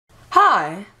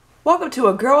Hi, welcome to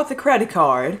A Girl with a Credit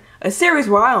Card, a series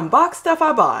where I unbox stuff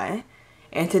I buy.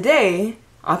 And today,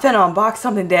 I'm finna unbox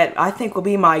something that I think will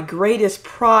be my greatest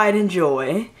pride and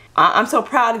joy. I'm so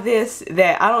proud of this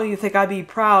that I don't even think I'd be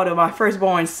proud of my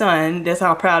firstborn son. That's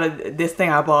how proud of this thing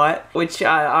I bought. Which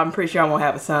I'm pretty sure I won't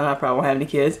have a son. I probably won't have any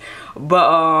kids.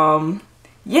 But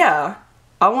yeah,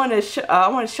 I want to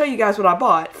show you guys what I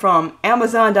bought from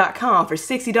Amazon.com for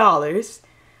 $60.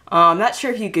 Not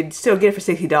sure if you could still get it for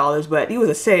 $60, but it was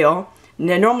a sale. And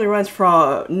it normally runs up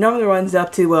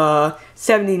to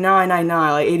 $79.99,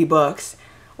 like 80 bucks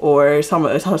or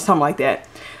something like that.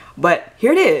 But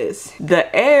here it is, the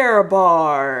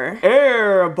AirBar,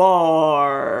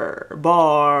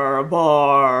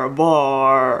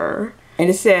 bar, and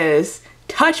it says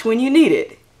touch when you need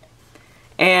it.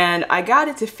 And I got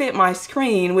it to fit my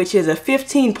screen, which is a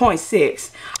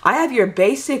 15.6. I have your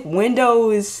basic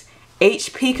Windows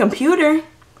HP computer,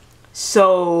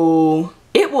 so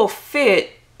it will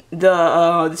fit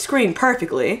the screen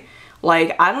perfectly.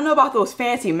 Like, I don't know about those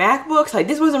fancy MacBooks. Like,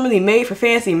 this wasn't really made for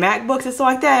fancy MacBooks and stuff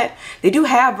like that. They do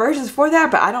have versions for that,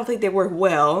 but I don't think they work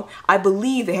well. I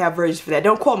believe they have versions for that.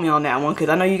 Don't quote me on that one, because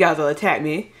I know you guys will attack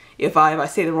me if I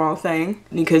say the wrong thing.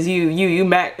 Because you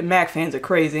Mac fans are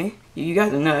crazy. You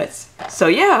guys are nuts. So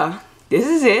yeah, this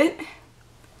is it.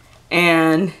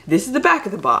 And this is the back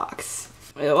of the box.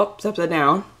 Oh, it's upside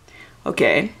down.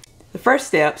 Okay. The first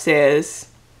step says,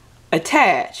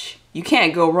 attach. You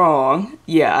can't go wrong.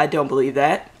 Yeah, I don't believe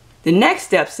that. The next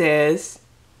step says,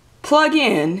 plug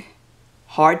in.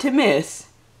 Hard to miss.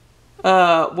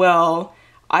 Well,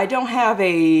 I don't have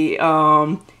a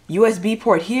USB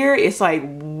port here. It's like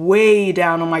way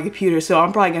down on my computer, so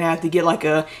I'm probably gonna have to get like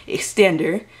a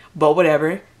extender, but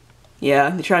whatever. Yeah,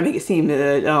 they're trying to make it seem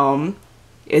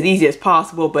as easy as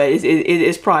possible, but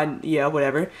it's probably, yeah,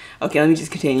 whatever. Okay, let me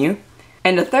just continue.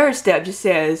 And the third step just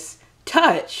says,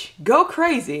 touch, go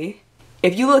crazy.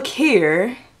 If you look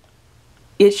here,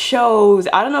 it shows,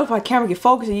 I don't know if my camera can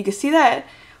focus and you can see that,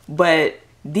 but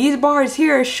these bars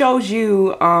here shows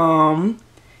you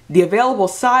the available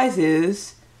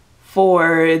sizes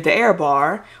for the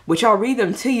AirBar, which I'll read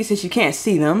them to you since you can't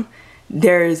see them.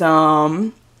 There's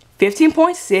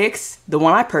 15.6, the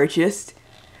one I purchased,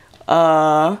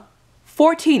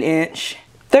 14-inch,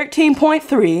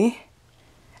 13.3,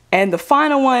 and the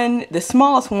final one, the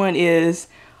smallest one, is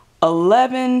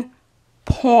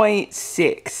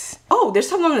 11.6. Oh, there's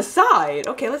something on the side.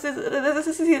 Okay, let's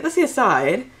see a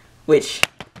side. Which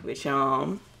they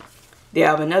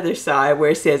have another side where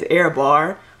it says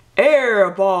AirBar.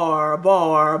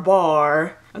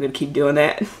 Bar. I'm gonna keep doing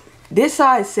that. This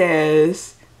side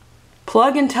says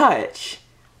plug and touch.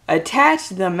 Attach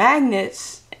the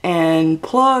magnets and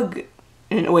plug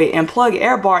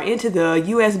AirBar into the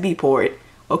USB port.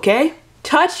 Okay?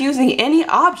 Touch using any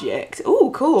object. Ooh,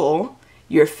 cool.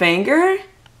 Your finger,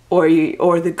 or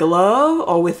the glove,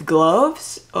 or with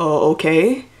gloves. Oh,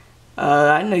 okay.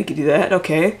 I didn't know you could do that.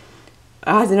 Okay.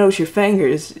 I have to notice your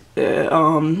fingers.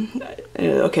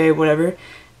 Okay, whatever.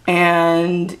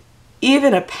 And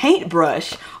even a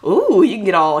paintbrush. Ooh, you can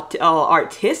get all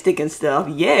artistic and stuff.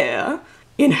 Yeah.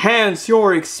 Enhance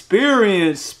your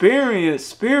experience.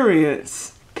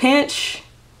 Pinch,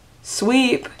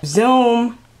 sweep,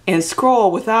 zoom, and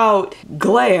scroll without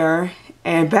glare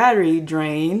and battery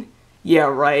drain. Yeah,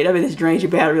 right. I mean, this drains your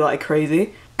battery like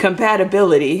crazy.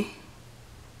 Compatibility.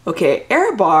 Okay,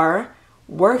 AirBar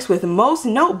works with most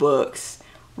notebooks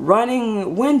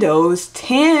running Windows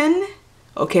 10.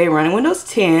 Okay, running Windows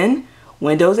 10,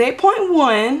 Windows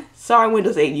 8.1. Sorry,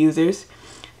 Windows 8 users,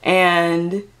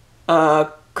 and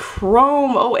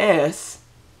Chrome OS.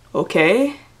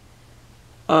 Okay,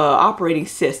 operating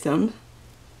system.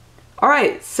 All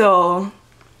right, so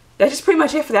that's just pretty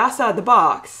much it for the outside of the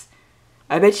box.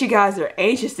 I bet you guys are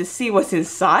anxious to see what's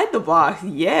inside the box.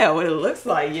 Yeah, what it looks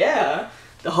like. Yeah,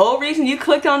 the whole reason you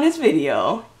clicked on this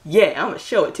video. Yeah, I'm gonna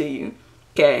show it to you.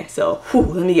 Okay, so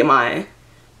let me get my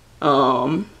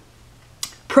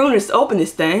pruners to open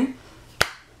this thing.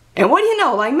 And what do you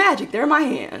know, like magic, they're in my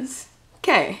hands.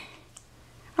 Okay.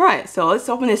 Alright, so let's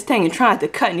open this thing and try not to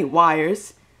cut any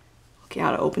wires. Okay,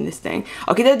 how to open this thing.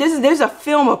 Okay, there's a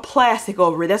film of plastic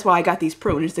over it. That's why I got these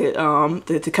pruners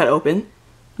to cut open.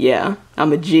 Yeah,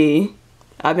 I'm a G.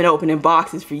 I've been opening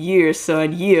boxes for years,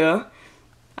 son. Yeah.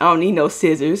 I don't need no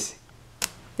scissors.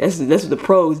 That's what the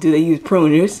pros do. They use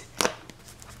pruners.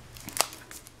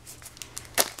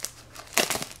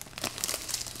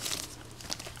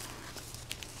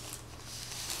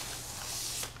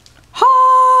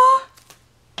 Ha!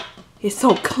 It's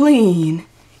so clean.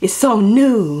 It's so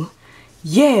new.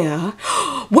 Yeah.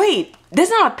 Wait, there's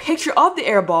not a picture of the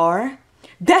AirBar.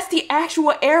 That's the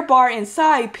actual AirBar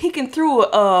inside peeking through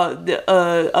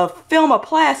a film of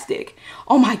plastic.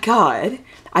 Oh my god.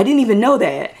 I didn't even know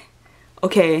that.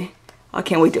 Okay. I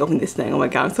can't wait to open this thing. Oh my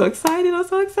god, I'm so excited. I'm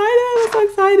so excited. I'm so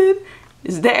excited.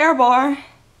 This is the AirBar.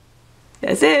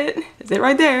 That's it. That's it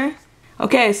right there.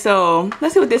 Okay, so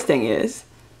let's see what this thing is.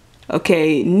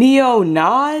 Okay,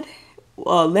 Neonode,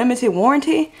 limited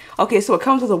warranty. Okay, so it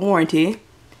comes with a warranty.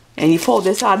 And you fold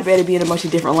this out, it better be in a bunch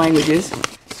of different languages.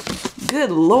 Good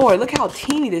lord, look how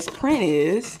teeny this print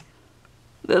is.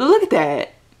 Look at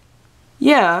that.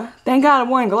 Yeah, thank god I'm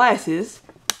wearing glasses.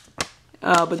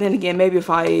 But then again, maybe if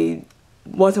I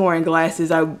wasn't wearing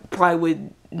glasses, I probably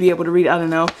would be able to read it. I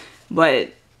don't know.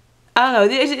 But, I don't know.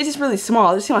 It's just really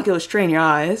small. It seems like it would strain your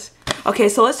eyes. Okay,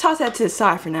 so let's toss that to the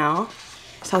side for now.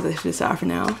 Let's toss that to the side for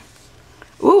now.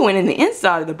 Ooh, and in the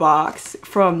inside of the box,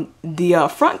 from the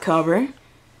front cover,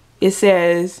 it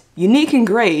says, unique and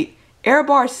great.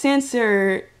 AirBar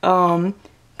sensor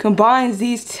combines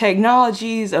these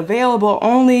technologies available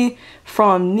only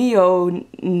from Neonode,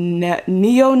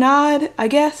 I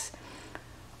guess.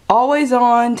 Always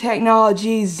on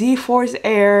technology, Z-Force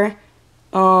Air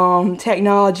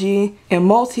technology, and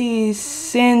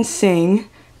multi-sensing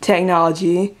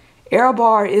technology.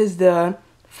 AirBar is the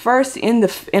first in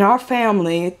our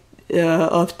family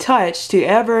of touch to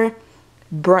ever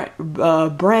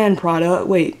brand product.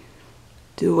 Wait,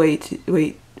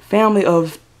 family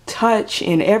of touch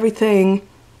and everything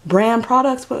brand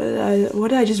products. What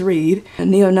did I just read?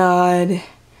 Neonode.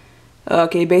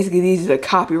 Okay, basically these are the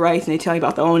copyrights and they tell you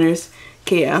about the owners.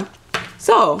 Okay, yeah.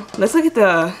 So let's look at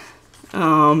the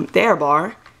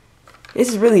AirBar. This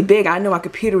is really big. I know my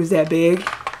computer was that big.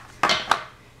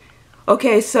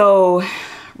 Okay, so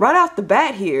right off the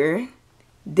bat here,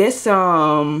 this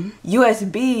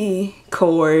USB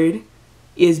cord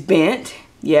is bent.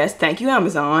 Yes, thank you,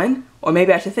 Amazon. Or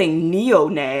maybe I should think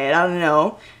Neonode. I don't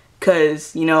know.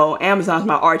 Because, you know, Amazon's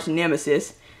my arch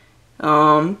nemesis.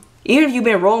 Even if you've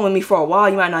been rolling with me for a while,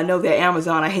 you might not know that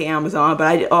Amazon, I hate Amazon. But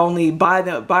I only buy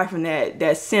from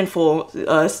that sinful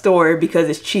store because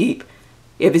it's cheap.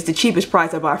 If it's the cheapest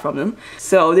price, I buy from them.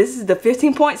 So this is the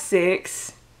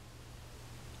 15.6.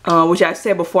 Which I've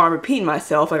said before, I'm repeating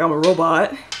myself like I'm a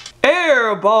robot.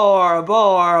 AirBar,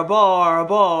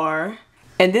 bar.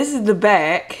 And this is the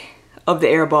back of the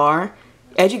AirBar.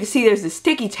 As you can see, there's the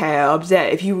sticky tabs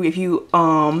that if you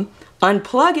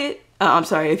unplug it,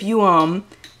 if you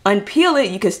unpeel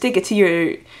it, you can stick it to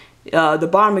your the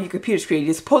bottom of your computer screen.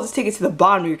 You're supposed to stick it to the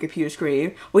bottom of your computer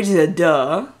screen, which is a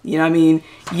duh. You know what I mean?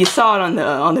 You saw it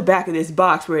on the back of this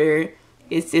box where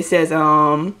it says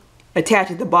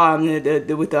attached at the bottom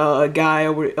with a guy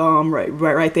over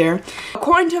right there.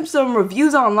 According to some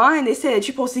reviews online, they said you're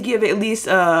supposed to give at least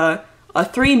a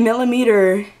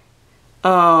 3mm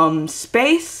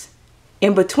space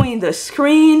in between the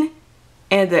screen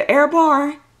and the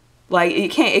AirBar. Like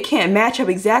it can't match up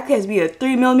exactly. It has to be a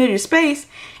 3mm space.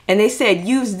 And they said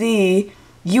use the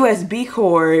USB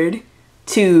cord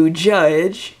to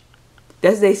judge.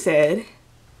 That's what they said.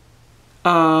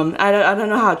 I don't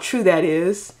know how true that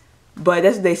is, but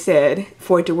that's what they said.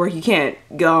 For it to work, you can't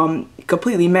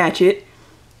completely match it.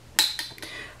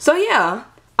 So yeah,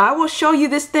 I will show you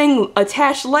this thing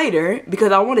attached later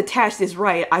because I want to attach this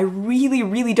right. I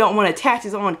really don't want to attach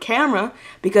this on camera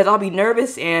because I'll be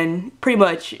nervous and pretty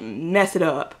much mess it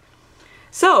up.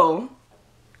 So,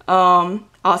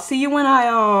 I'll see you when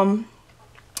I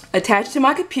attach it to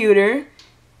my computer,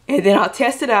 and then I'll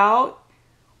test it out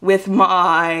with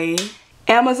my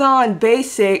Amazon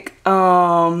Basic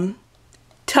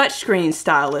touchscreen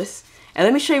stylus. And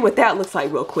let me show you what that looks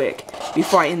like real quick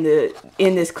before I end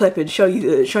this clip and show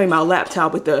you my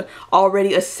laptop with the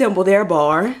already assembled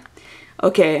AirBar.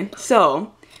 Okay,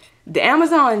 so the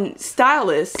Amazon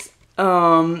stylus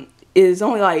is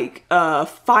only like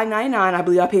 $5.99. I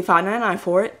believe I paid $5.99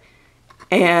 for it,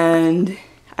 and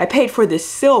I paid for this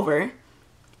silver,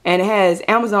 and it has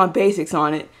Amazon Basics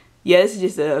on it. Yeah, this is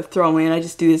just a throw-in. I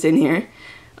just do this in here.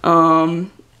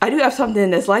 I do have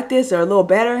something that's like this or a little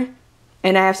better.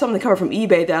 And I have something covered from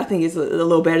eBay that I think is a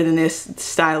little better than this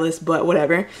stylus, but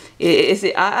whatever.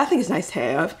 I think it's nice to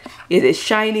have. It's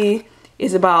shiny.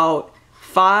 It's about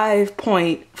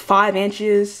 5.5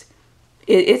 inches.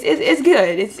 It's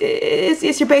good.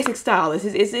 It's your basic stylus.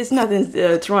 It's nothing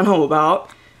to run home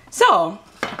about. So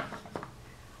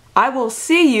I will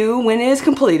see you when it is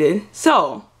completed.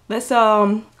 So let's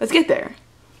get there.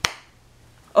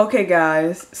 Okay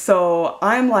guys, so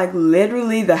I'm like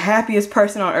literally the happiest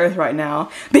person on earth right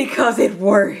now because it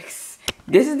works.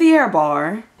 This is the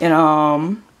AirBar, and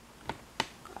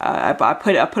I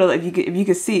put it if you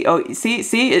can see. Oh, see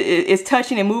it's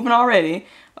touching and moving already.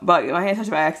 but my hand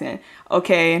touched by accident.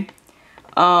 Okay.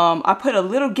 I put a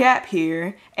little gap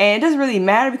here, and it doesn't really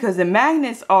matter because the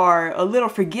magnets are a little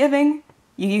forgiving.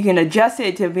 You can adjust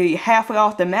it to be halfway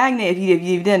off the magnet if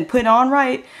you didn't put it on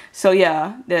right. So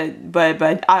yeah,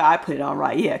 but I put it on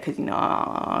right, yeah, because you know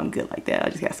I'm good like that. I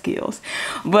just got skills.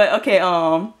 But okay,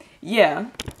 yeah.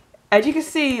 As you can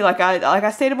see, like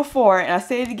I stated before, and I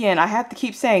say it again, I have to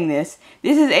keep saying this.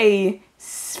 This is a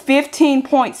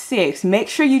 15.6. Make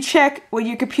sure you check what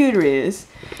your computer is.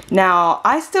 Now,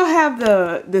 I still have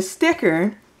the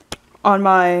sticker on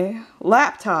my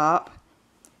laptop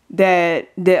that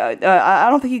I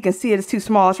don't think you can see it. It's too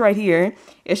small. It's right here.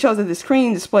 It shows that the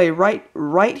screen display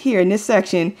right here in this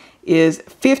section is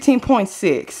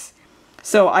 15.6.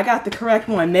 So I got the correct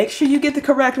one. Make sure you get the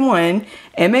correct one,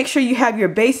 and make sure you have your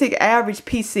basic average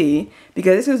PC,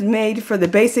 because this was made for the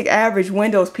basic average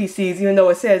Windows PCs, even though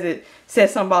it says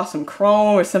something about some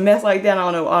Chrome or some mess like that.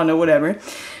 I don't know, whatever.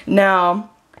 Now,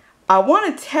 I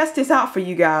want to test this out for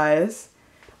you guys.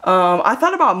 I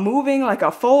thought about moving like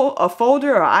a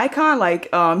folder or icon, like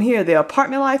here, the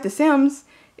apartment life, The Sims.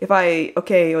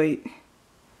 Okay, wait.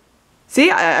 See,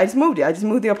 I just moved it. I just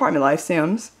moved the apartment life,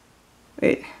 Sims.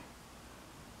 Wait.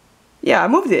 Yeah, I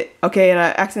moved it. Okay, and I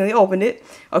accidentally opened it.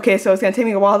 Okay, so it's going to take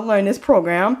me a while to learn this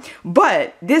program.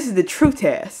 But this is the true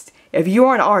test. If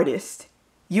you're an artist,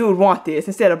 you would want this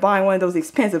instead of buying one of those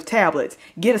expensive tablets.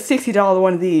 Get a $60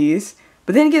 one of these.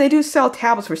 But then again, they do sell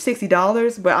tablets for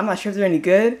 $60, but I'm not sure if they're any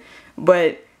good.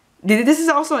 But this is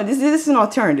also this is an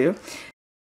alternative.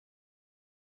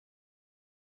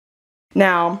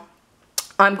 Now,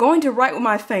 I'm going to write with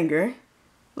my finger.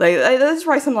 Like, let's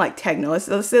write something like techno.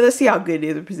 Let's see how good it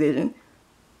is with precision.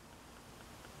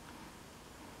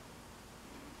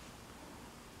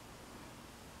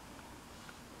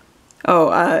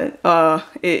 Oh,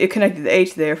 it connected the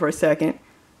H there for a second.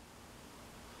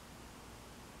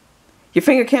 Your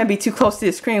finger can't be too close to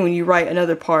the screen when you write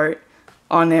another part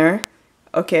on there.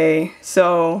 Okay,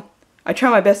 so I try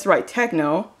my best to write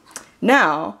techno.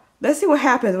 Now, let's see what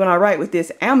happens when I write with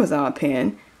this Amazon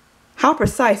pen. How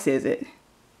precise is it?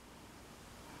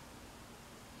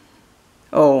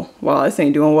 Oh, wow, this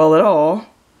ain't doing well at all.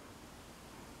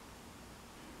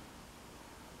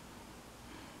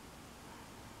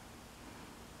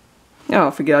 Oh,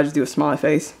 forget, I'll just do a smiley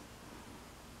face.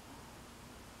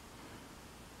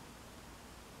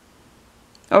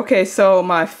 Okay, so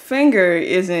my finger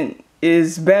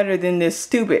is better than this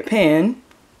stupid pen.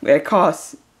 It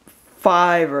costs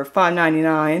 $5 or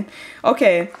 $5.99.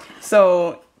 Okay,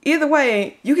 so either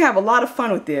way, you can have a lot of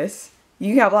fun with this. You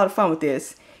can have a lot of fun with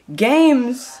this.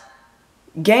 Games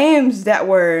that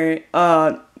were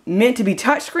meant to be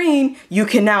touchscreen, you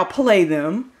can now play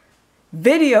them.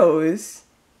 Videos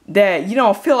that you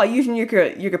don't feel like using your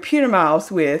computer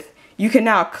mouse with, you can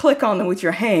now click on them with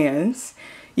your hands.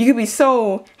 You can be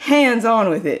so hands-on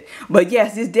with it. But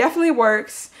yes, this definitely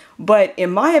works. But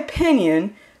in my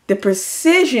opinion, the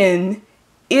precision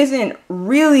isn't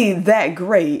really that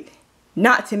great.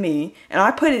 Not to me. And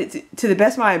I put it to the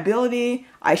best of my ability.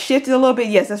 I shifted a little bit.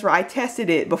 Yes, that's right. I tested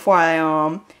it before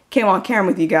I came on camera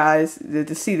with you guys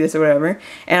to see this or whatever.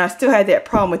 And I still had that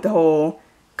problem with the whole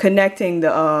connecting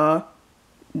the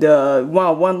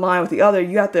one line with the other.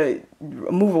 You have to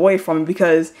move away from it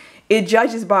because it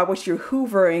judges by what you're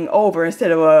hoovering over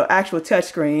instead of an actual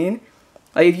touchscreen.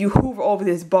 Like if you hover over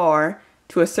this bar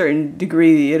to a certain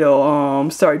degree, it'll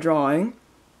start drawing.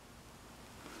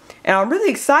 And I'm really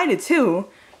excited too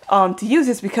to use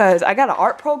this because I got an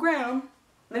art program.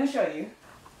 Let me show you.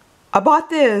 I bought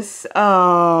this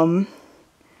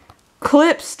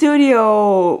Clip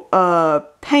Studio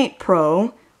Paint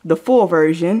Pro, the full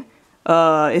version.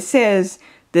 It says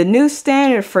the new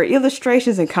standard for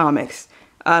illustrations and comics.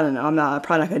 I don't know. I'm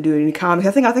probably not gonna do any comics.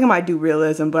 I think I might do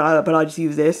realism, but I'll just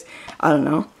use this. I don't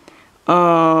know.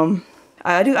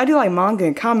 I do like manga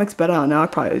and comics, but I don't know. I'll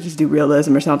probably just do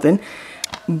realism or something.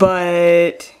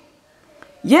 But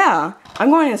yeah, I'm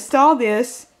going to install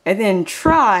this and then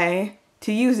try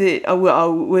to use it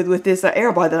with this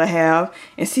AirBar that I have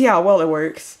and see how well it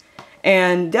works.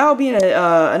 And that will be in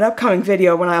an upcoming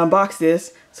video when I unbox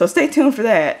this. So stay tuned for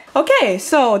that. Okay,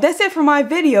 so that's it for my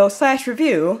video /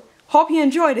 review. Hope you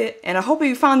enjoyed it, and I hope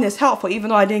you found this helpful, even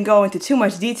though I didn't go into too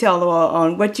much detail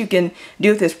on what you can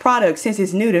do with this product since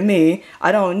it's new to me.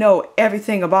 I don't know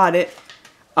everything about it.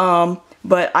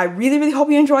 But I really hope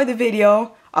you enjoyed the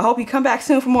video. I hope you come back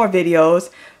soon for more videos.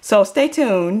 So stay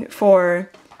tuned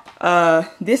for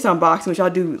this unboxing, which I'll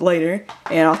do later.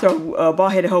 And I'll throw a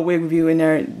bald-headed hoe wig review in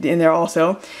there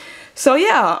also. So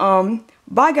yeah,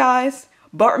 bye guys.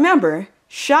 But remember,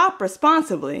 shop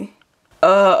responsibly.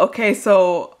 Okay,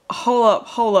 so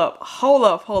hold up.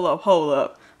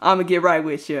 I'ma get right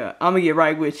with you.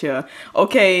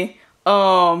 Okay,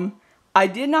 I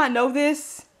did not know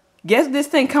this. Guess what this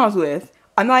thing comes with?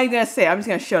 I'm not even gonna say it, I'm just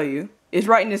gonna show you. It's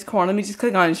right in this corner. Let me just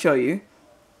click on it and show you.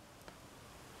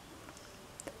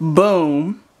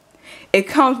 Boom. It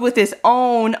comes with its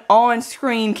own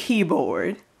on-screen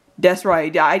keyboard. That's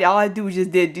right. All I do is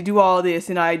just do all this,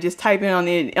 and I just type in on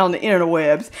the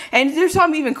interwebs. And there's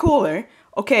something even cooler.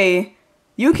 Okay,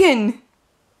 you can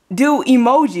do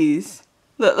emojis.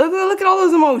 Look at all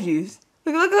those emojis.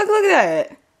 Look at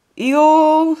that.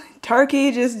 Eagle,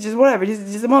 turkey, just whatever, just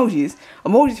emojis.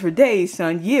 Emojis for days,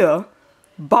 son. Yeah.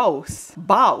 Boss.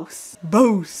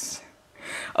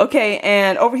 Okay,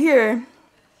 and over here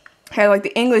have like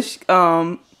the English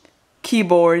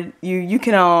keyboard. You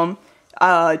can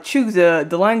choose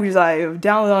the languages I have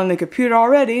downloaded on the computer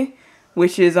already,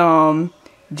 which is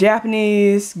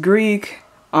Japanese, Greek,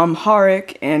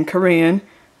 Amharic, and Korean.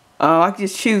 I can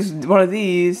just choose one of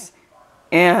these,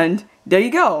 and there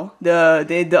you go.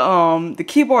 The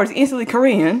keyboard is instantly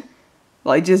Korean,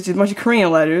 like just a bunch of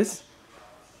Korean letters.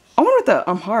 I wonder what the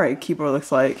Amharic keyboard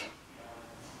looks like.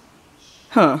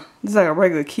 Huh? It's like a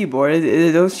regular keyboard.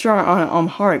 Those strong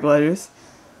Amharic letters.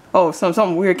 Oh,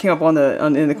 something weird came up in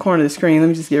the corner of the screen. Let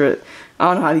me just get rid. I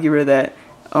don't know how to get rid of that.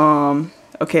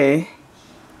 Okay.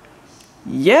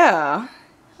 Yeah.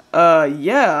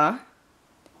 Yeah.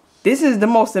 This is the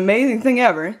most amazing thing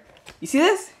ever. You see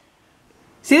this?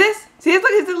 See this? See this?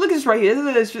 Look at this right here.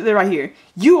 This right here.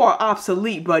 You are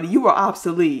obsolete, buddy. You are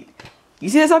obsolete. You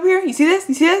see this up here? You see this?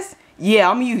 You see this? Yeah,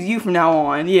 I'm gonna use you from now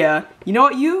on. Yeah. You know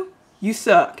what? You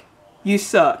suck. You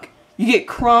suck. You get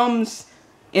crumbs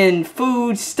and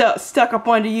food stuck up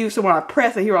under you. So when I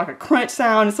press, I hear like a crunch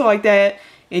sound and stuff like that,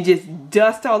 and just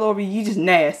dust all over you. You just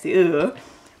nasty. Ugh.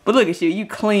 But look at you. You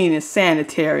clean and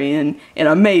sanitary and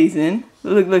amazing.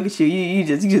 Look at you. You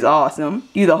just awesome.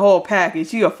 You the whole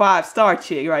package. You a 5-star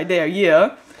chick right there.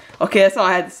 Yeah. Okay, that's all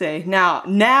I had to say. Now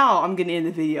I'm gonna end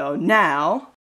the video. Now.